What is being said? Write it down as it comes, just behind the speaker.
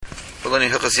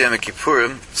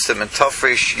Siman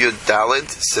Tafresh Yud Dalid,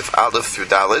 Sif Aleph through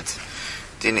Dalid,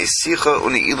 Dini Sicha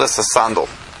Uni'ilas Asandal.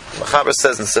 Machaber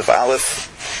says in Sif Aleph,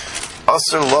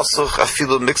 Aser Losuch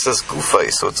Afilu Mixas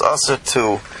Gufay, so it's Aser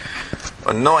to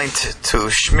anoint, to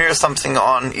smear something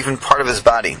on even part of his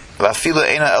body. Afilu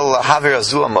Eina El Lahaver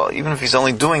Azuama, even if he's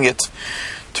only doing it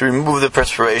to remove the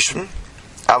perspiration.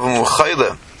 Avum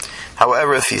Uchayle.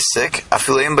 However, if he's sick,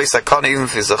 Afilu Ein Beisakana, even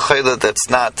if he's a Chayle that's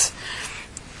not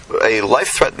a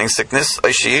life-threatening sickness,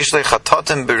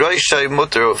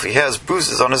 if he has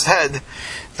bruises on his head,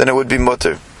 then it would be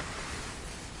mutter.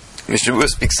 Mishnah Berurah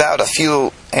speaks out,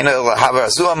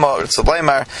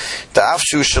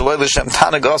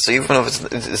 even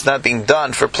if it's not being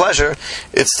done for pleasure,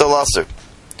 it's still aser.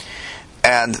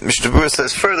 And Mishnah Berurah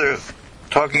says further,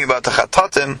 talking about the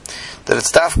chatatim, that it's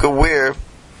dafka where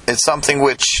it's something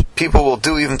which people will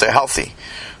do even if they're healthy.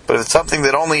 But if it's something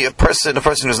that only a person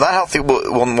who's not healthy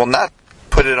will not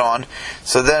put it on,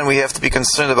 so then we have to be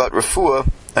concerned about refuah,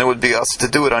 and it would be us to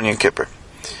do it on Yom Kippur.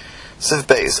 Sif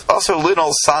Beis. Also,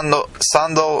 linol sandal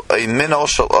a minol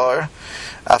shalar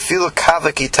afilu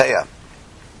kavakiteya.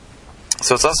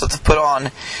 So it's also to put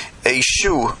on a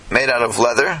shoe made out of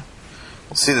leather.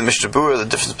 We'll see the Mishnah Berurah, the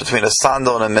difference between a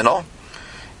sandal and a minol.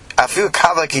 Afilu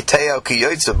kavakiteya ki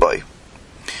yotzeboy.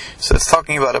 So it's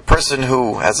talking about a person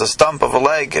who has a stump of a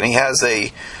leg and he has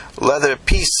a leather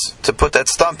piece to put that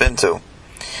stump into.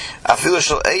 Even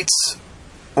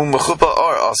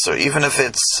if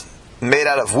it's made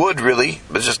out of wood, really,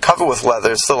 but just covered with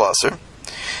leather, it's still aser.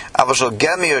 But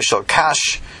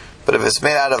if it's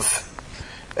made out of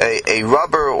a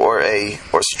rubber or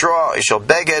straw,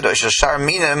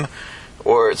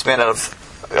 or it's made out of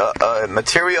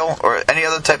material or any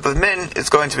other type of min, it's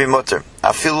going to be mutter.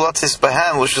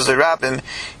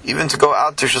 Even to go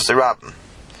out to Shusirabim.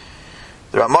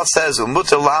 The Ramah says,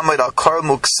 it's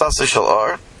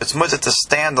mutter to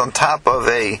stand on top of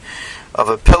a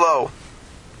pillow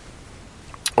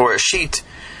or a sheet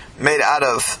made out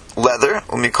of leather.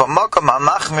 Someone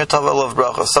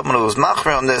who is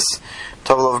machmer on this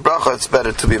tavel of bracha, it's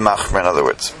better to be machmer, in other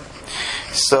words.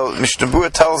 So Mishnah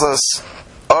Berurah tells us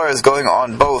or is going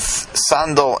on both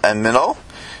sandal and minol.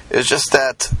 It's just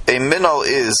that a minol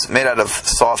is made out of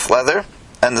soft leather,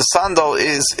 and the sandal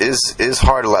is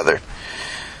hard leather.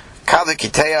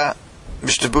 Kavakiteya,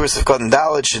 Mishnah Berurah says,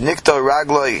 Shenikto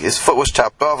Ragloi, his foot was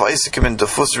chopped off, Isikim in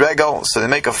Defus Regel, so they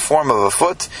make a form of a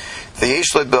foot. The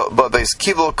Yeshle Babes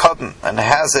Kibel Cotton, and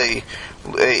has a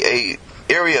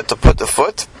area to put the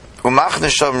foot.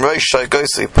 Umachnisham Rosh Shaigoy,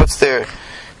 so he puts there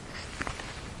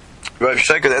Rav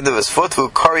Sheikh at the end of his foot, who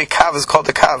Kari Kav is called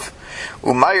a Kav.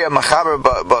 Umaya Machaber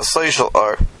Ba'soyshal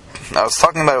Ar. I was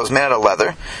talking about it was made out of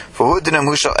leather. For Hudinim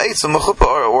Hushal Eitz Mechupa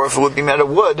Ar, or if it would be made of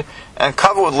wood and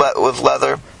covered with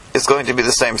leather, it's going to be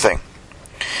the same thing.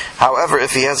 However,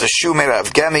 if he has a shoe made out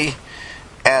of gemi,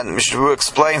 and Mishnah Berurah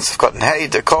explains, hey,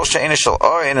 the Kol She'enishal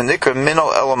Ar in a Nikr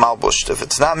Minol Ela Malbush. If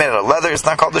it's not made out of leather, it's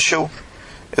not called a shoe.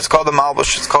 It's called a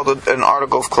malbush. It's called an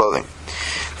article of clothing.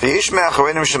 Some are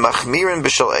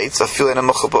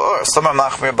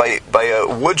machmir by a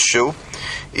wood shoe,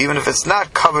 even if it's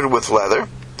not covered with leather.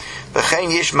 If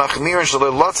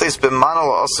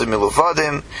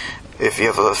you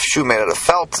have a shoe made out of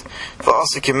felt, it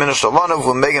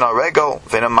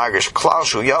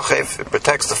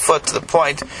protects the foot to the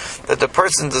point that the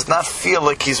person does not feel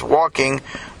like he's walking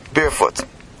barefoot.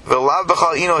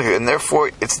 And therefore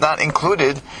it's not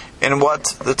included in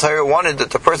what the Torah wanted,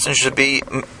 that the person should be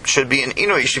in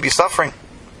inu, he should be suffering.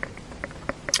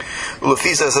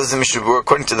 Ulafisa says in Mishnah Berurah,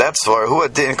 according to that svar,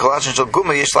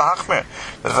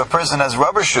 if a person has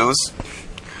rubber shoes,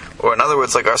 or in other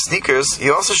words like our sneakers, he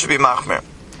also should be machmer.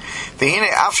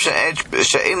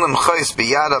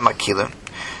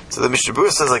 So the Mishnah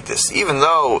Berurah says like this: even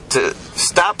though to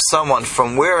stop someone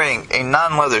from wearing a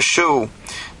non-leather shoe,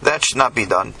 that should not be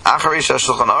done. Since the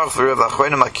Shulchan Aruch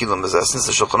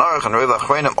and Rev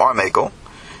Achronim are mekel,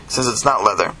 since it's not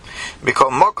leather,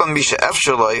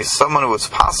 someone who it's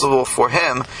possible for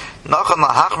him,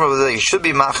 he should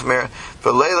be machmir,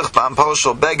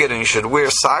 and he should wear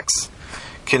socks,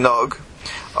 kinog.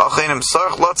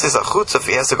 If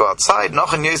he has to go outside, he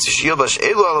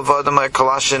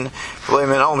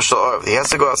has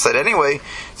to go outside anyway.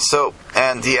 So,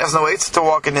 and he has no weights to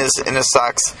walk in his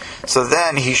socks. So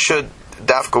then he should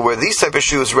dafka wear these type of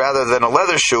shoes rather than a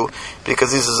leather shoe,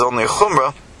 because this is only a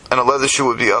chumrah, and a leather shoe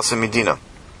would be also medina.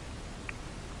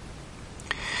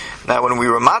 Now, when we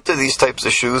ramata these types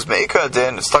of shoes, meikra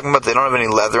then it's talking about they don't have any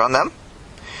leather on them.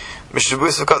 Mishnah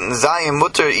Berurah got Zayim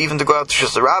mutter even to go out to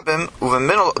Shusirabim,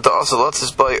 uveminol the also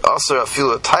lotzes by also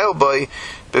afilu tile by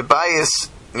bebayis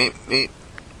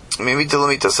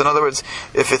mimita. So in other words,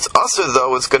 if it's usher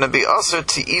though, it's going to be usher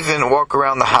to even walk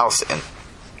around the house in.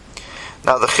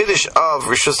 Now the chiddush of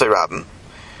Rishus HaRabim,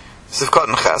 Sivkot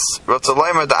and Ches,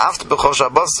 Rotzalaymer da'afta b'chol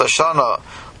Shabbos Hashana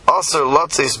Aser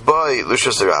Lotzes Boi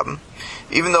Rishus HaRabim.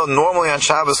 Even though normally on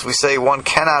Shabbos we say one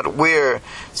cannot wear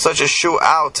such a shoe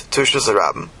out to Rishus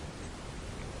HaRabim.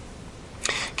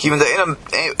 Even the in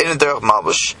derech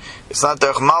malbush, it's not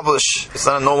derech malbush. It's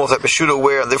not a normal type of shoe to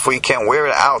wear, and therefore you can't wear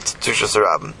it out to Rishus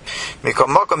HaRabim.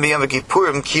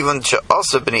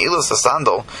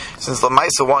 Since the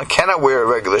Maisa one cannot wear a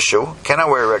regular shoe, cannot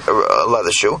wear a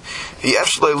leather shoe.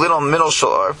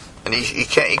 And he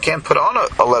can't put on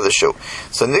a leather shoe.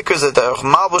 So nikers at derech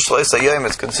malbush leisayim,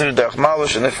 it's considered derech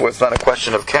malbush, and therefore it's not a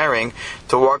question of carrying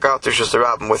to walk out to Rishus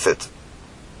HaRabim with it.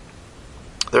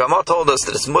 The Ramah told us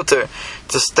that it's mutter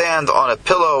to stand on a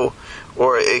pillow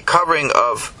or a covering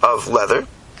of leather. It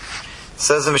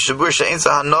says in Mishabur she'ein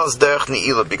hanoz derech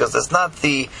ni'ila, because that's not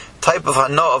the type of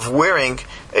hana of wearing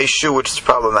a shoe which is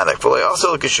problematic. But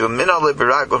also look at shoe when you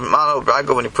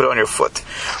put it on your foot.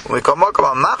 When we call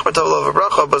makam machmer tavlo of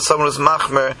bracha, but someone who's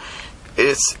machmer,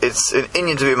 it's an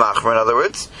inyan to be machmer. In other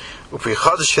words, that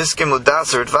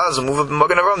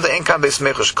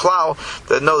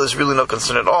no, there's really no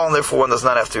concern at all, and therefore one does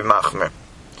not have to be machmer.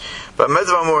 But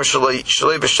however,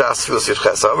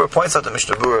 points out to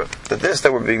Mishnah Berurah that this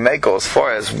that we're being makel as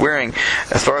far as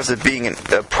it being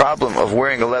a problem of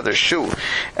wearing a leather shoe,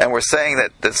 and we're saying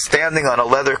that standing on a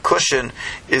leather cushion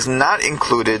is not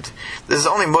included. This is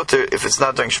only mutter if it's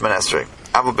not during Shemoneh Esrei.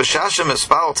 But a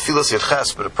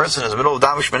person in the middle of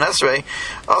Dam Shemoneh Esrei,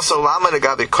 also lama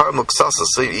legabe kar muksasa,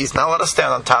 so he's not allowed to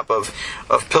stand on top of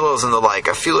pillows and the like.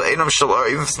 I feel even if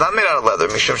it's not made out of leather.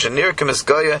 Mishum shenir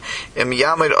kemisgaya im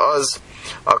yamid oz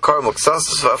kar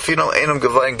muksasa v'afino enum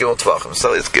gevayim gimel tvachim.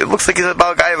 So it looks like he's a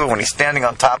balgaiva when he's standing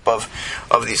on top of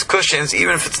these cushions,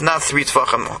 even if it's not 3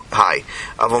 tvachim high.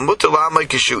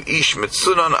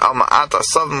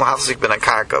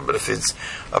 But if it's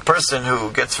a person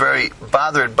who gets very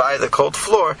bothered by the cold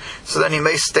floor, so then he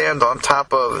may stand on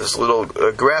top of his little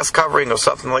grass covering or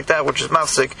something like that, which is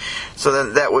mafsik, so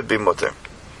then that would be mutter.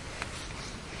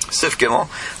 Sif Gimel,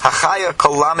 Hachaya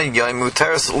Kolamin Yoim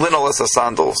Muteris Linolas a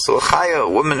sandal. So a Chaya, a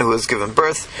woman who has given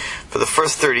birth, for the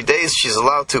first 30 days, she's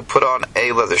allowed to put on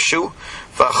a leather shoe.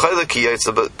 V'achayla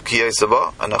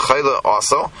kiyaisaba, and a chayla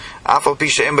also. Afal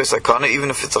pisha im sakana, even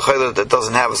if it's a chayla that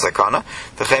doesn't have a sakana.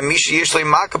 V'chay misha yishlei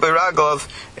maka be'raglav.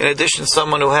 In addition,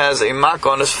 someone who has a maka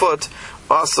on his foot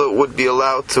also would be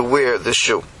allowed to wear the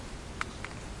shoe.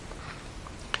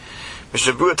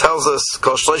 Mishnah Berurah tells us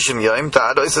Kol Shloshim Yom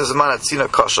Ta'adois Zaman Tzina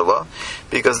Kashala,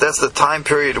 because that's the time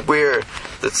period where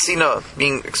the tzina,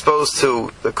 being exposed to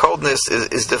the coldness,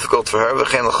 is difficult for her.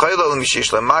 V'chein l'chayla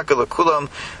l'mishish l'maka l'kulam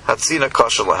hatzina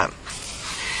kashalahem.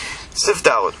 Sif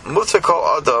Daled Mutar Kol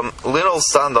Adam Linol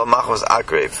Sandal Machmas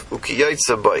Akrev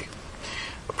Ukiyotza Bay.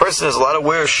 A person is allowed to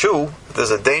wear a shoe if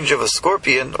there's a danger of a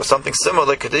scorpion or something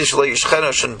similar. If in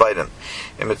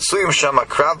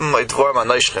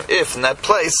that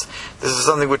place this is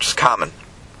something which is common.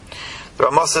 The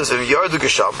Ramah says,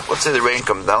 let's say the rain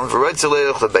comes down,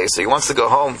 so he wants to go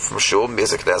home from shul,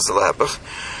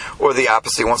 or the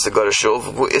opposite, he wants to go to shul,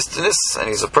 and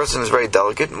he's a person who's very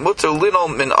delicate,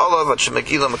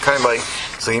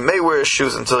 so he may wear his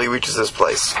shoes until he reaches this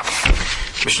place.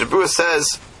 Mishnah Berurah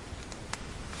says,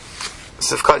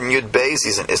 Sifkat Yud Beis,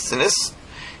 he's an istanis.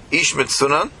 Ish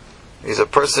Mitsunan, he's a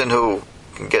person who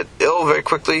can get ill very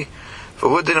quickly.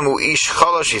 V'hudinamu ish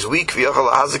chalash, he's weak.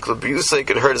 V'yachal hazik l'briusa, he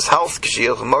could hurt his health.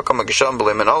 K'shiyach l'makam ha'gasham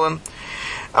b'lei menolim.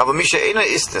 Avamisha eina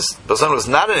istanis, but someone was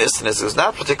not an istanis, he was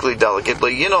not particularly delicate.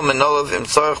 L'yino menolav im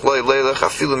tzarech loy leilech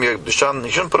afilim yag b'sham, he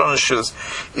shouldn't put on his shoes,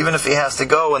 even if he has to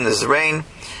go when there's rain.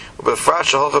 We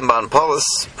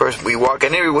walk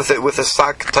anywhere with a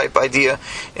sock type idea.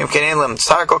 There's not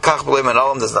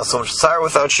so much tsar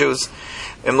without shoes.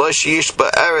 Unless there's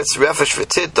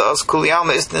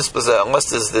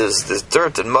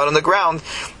dirt and mud on the ground,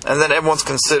 and then everyone's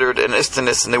considered an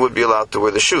istanis and they would be allowed to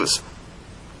wear the shoes.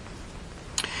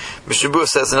 Mishnah Berurah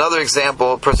says another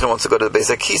example: a person wants to go to the Beis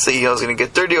HaKisa, he's going to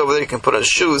get dirty over there, he can put on his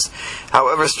shoes.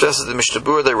 However, stresses the Mishnah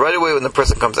Berurah that right away when the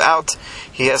person comes out,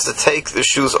 he has to take the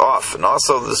shoes off. And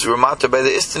also, this Ramata by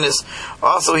the Istanis,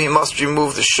 also he must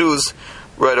remove the shoes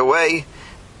right away.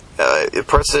 A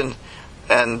person,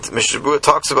 and Mishnah Berurah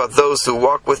talks about those who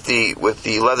walk with the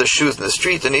leather shoes in the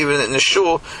street and even in the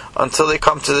shul until they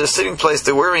come to their sitting place,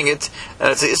 they're wearing it,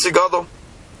 and it's an Issur Gadol.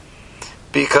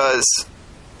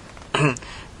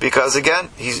 Because again,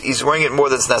 he's wearing it more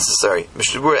than necessary.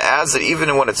 Mishnah Berurah adds that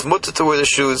even when it's mutter to wear the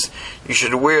shoes, you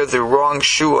should wear the wrong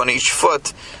shoe on each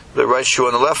foot, the right shoe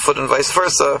on the left foot, and vice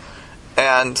versa,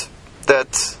 and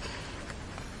that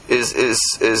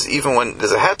is even when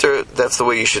there's a heter, that's the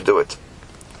way you should do it.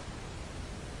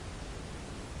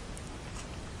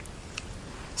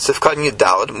 Sifkan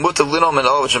Yudalad, Muta Linom and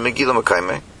Olaj and Megillah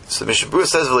Makaime. So Mishnah Berurah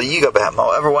says,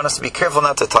 however, one has to be careful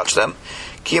not to touch them.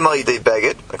 Kimal Yidei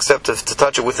Beged, except to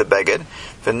touch it with a Beged.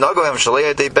 V'nagohem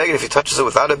Shalei Yidei Beged, if he touches it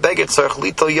without a Beged, Tzarech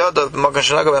Litol Yadav, B'makan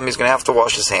Shanagohem, he's going to have to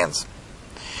wash his hands.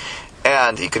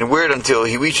 And he can wear it until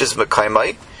he reaches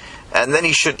Makaimai, and then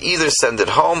he should either send it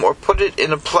home or put it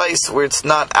in a place where it's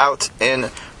not out in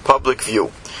public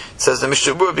view. It says the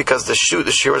Mishnah Berurah, because the shoe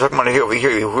we're talking about here over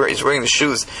here, he's wearing the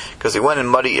shoes because he went in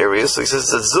muddy areas. So he says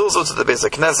it's a zilzul to the Beis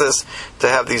HaKnesses to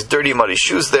have these dirty, muddy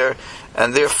shoes there,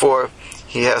 and therefore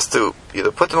he has to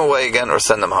either put them away again or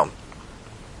send them home.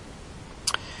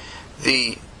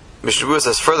 The Mishnah Berurah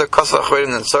says further,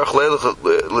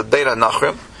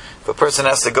 if a person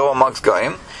has to go amongst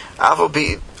goyim,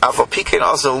 Afal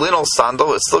also linol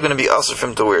sandal, it's still going to be also for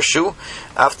him to wear a shoe.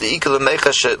 After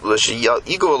ikal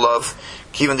ego love,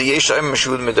 even the yeshayim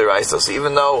meshud midiraisa. So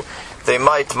even though they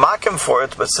might mock him for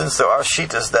it, but since there are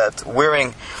shitas that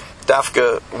wearing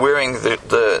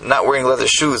the not wearing leather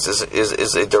shoes is a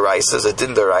deraisa, is a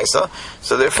din deraisa,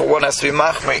 so therefore one has to be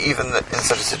machmer even in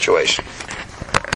such a situation.